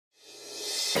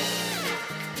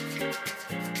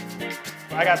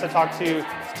I got to talk to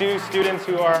two students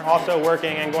who are also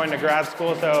working and going to grad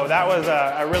school, so that was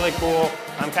a really cool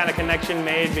kind of connection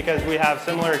made because we have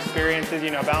similar experiences,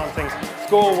 balancing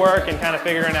school, work, and kind of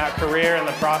figuring out career in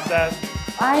the process.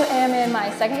 I am in my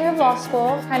second year of law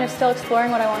school, kind of still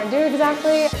exploring what I want to do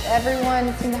exactly.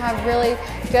 Everyone seemed to have really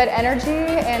good energy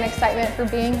and excitement for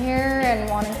being here and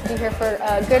wanting to be here for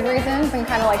good reasons and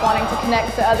kind of like wanting to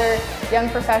connect to other young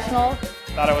professionals.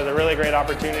 I thought it was a really great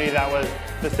opportunity that was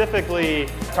specifically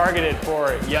targeted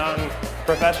for young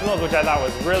professionals, which I thought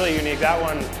was really unique. That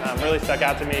one really stuck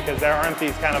out to me because there aren't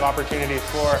these kind of opportunities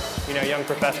for young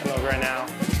professionals right now.